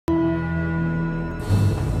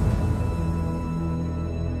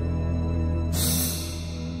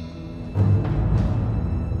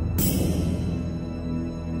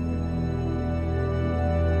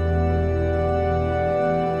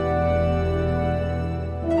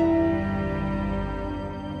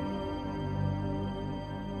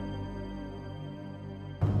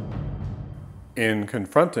In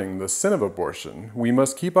confronting the sin of abortion, we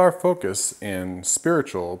must keep our focus in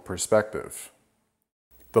spiritual perspective.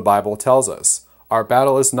 The Bible tells us, our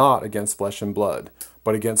battle is not against flesh and blood,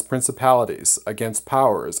 but against principalities, against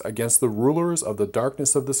powers, against the rulers of the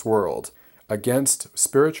darkness of this world, against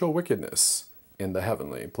spiritual wickedness in the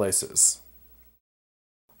heavenly places.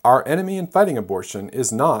 Our enemy in fighting abortion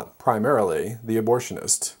is not primarily the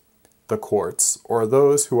abortionist, the courts, or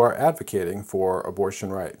those who are advocating for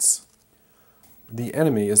abortion rights. The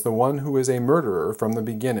enemy is the one who is a murderer from the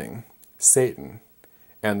beginning, Satan,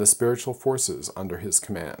 and the spiritual forces under his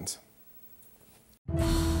command.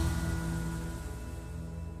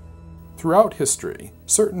 Throughout history,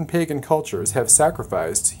 certain pagan cultures have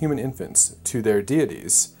sacrificed human infants to their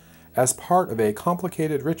deities as part of a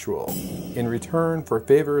complicated ritual in return for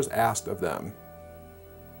favors asked of them.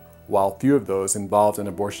 While few of those involved in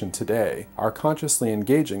abortion today are consciously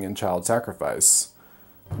engaging in child sacrifice,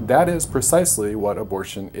 that is precisely what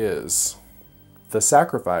abortion is: the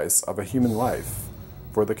sacrifice of a human life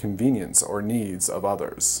for the convenience or needs of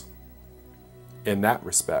others. In that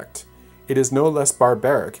respect, it is no less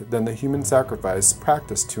barbaric than the human sacrifice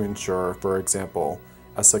practiced to ensure, for example,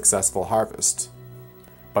 a successful harvest.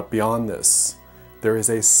 But beyond this, there is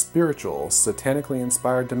a spiritual, satanically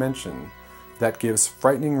inspired dimension that gives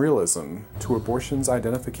frightening realism to abortion's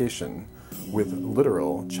identification with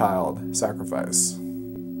literal child sacrifice.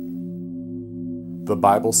 The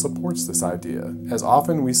Bible supports this idea, as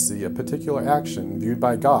often we see a particular action viewed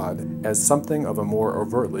by God as something of a more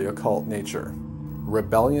overtly occult nature.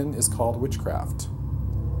 Rebellion is called witchcraft.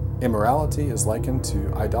 Immorality is likened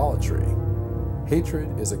to idolatry.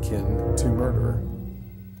 Hatred is akin to murder.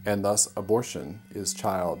 And thus abortion is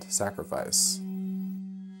child sacrifice.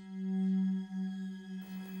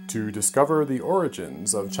 To discover the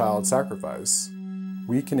origins of child sacrifice,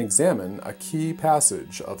 we can examine a key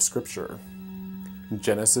passage of Scripture.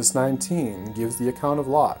 Genesis 19 gives the account of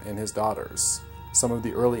Lot and his daughters, some of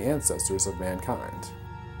the early ancestors of mankind.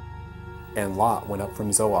 And Lot went up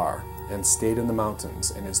from Zoar and stayed in the mountains,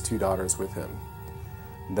 and his 2 daughters with him.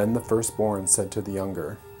 Then the firstborn said to the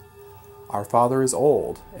younger, "Our father is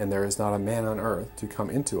old, and there is not a man on earth to come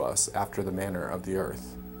into us after the manner of the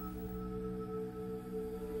earth."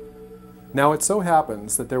 Now it so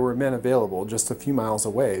happens that there were men available just a few miles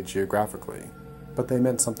away geographically, but they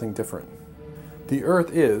meant something different. The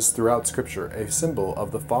earth is, throughout Scripture, a symbol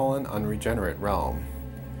of the fallen, unregenerate realm.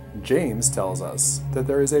 James tells us that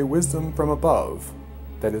there is a wisdom from above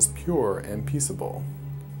that is pure and peaceable.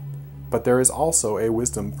 But there is also a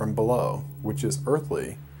wisdom from below, which is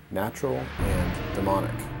earthly, natural, and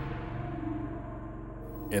demonic.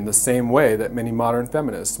 In the same way that many modern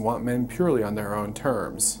feminists want men purely on their own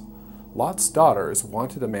terms, Lot's daughters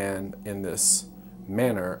wanted a man in this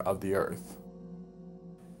manner of the earth.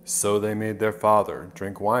 So they made their father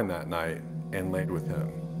drink wine that night and laid with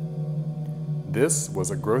him. This was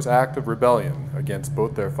a gross act of rebellion against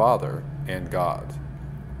both their father and God.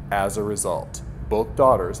 As a result, both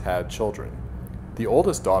daughters had children. The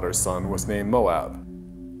oldest daughter's son was named Moab.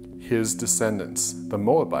 His descendants, the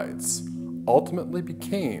Moabites, ultimately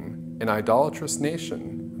became an idolatrous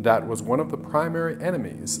nation that was one of the primary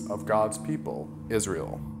enemies of God's people,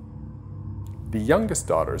 Israel. The youngest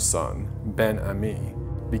daughter's son, Ben-Ami,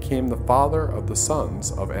 became the father of the sons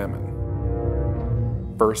of Ammon.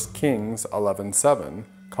 1 Kings 11:7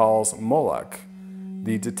 calls Moloch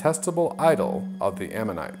the detestable idol of the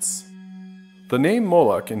Ammonites. The name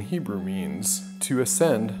Moloch in Hebrew means to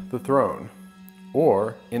ascend the throne,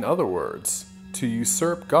 or, in other words, to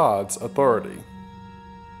usurp God's authority.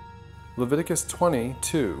 Leviticus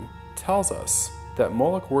 22 tells us that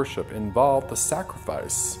Moloch worship involved the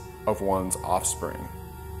sacrifice of one's offspring.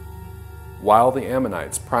 While the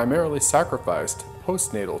Ammonites primarily sacrificed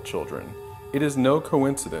postnatal children, it is no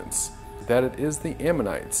coincidence that it is the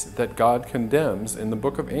Ammonites that God condemns in the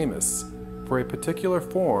book of Amos for a particular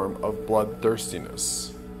form of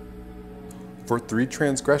bloodthirstiness. For 3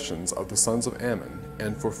 transgressions of the sons of Ammon,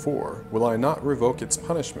 and for 4 will I not revoke its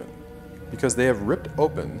punishment, because they have ripped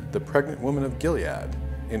open the pregnant woman of Gilead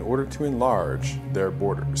in order to enlarge their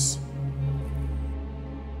borders.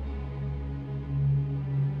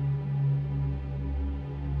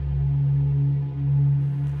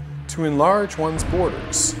 To enlarge one's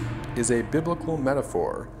borders is a biblical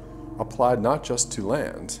metaphor applied not just to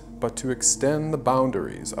land, but to extend the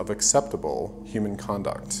boundaries of acceptable human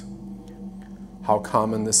conduct. How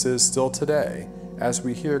common this is still today, as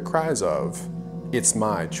we hear cries of, "It's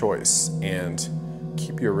my choice," and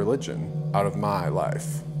 "Keep your religion out of my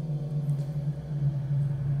life."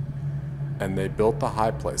 And they built the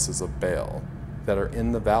high places of Baal that are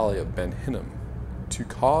in the valley of Ben Hinnom, to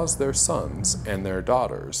cause their sons and their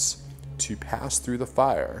daughters to pass through the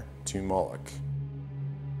fire to Moloch.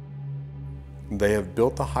 They have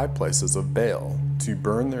built the high places of Baal to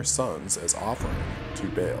burn their sons as offering to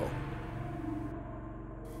Baal.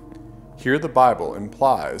 Here the Bible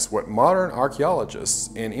implies what modern archaeologists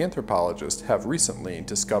and anthropologists have recently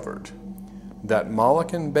discovered, that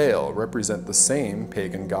Moloch and Baal represent the same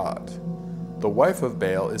pagan god. The wife of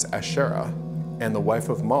Baal is Asherah, and the wife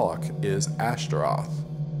of Moloch is Ashtaroth.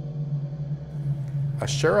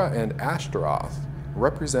 Asherah and Ashtaroth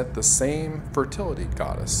represent the same fertility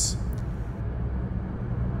goddess.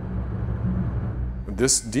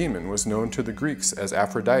 This demon was known to the Greeks as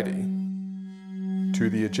Aphrodite, to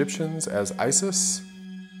the Egyptians as Isis,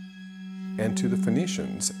 and to the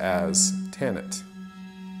Phoenicians as Tanit.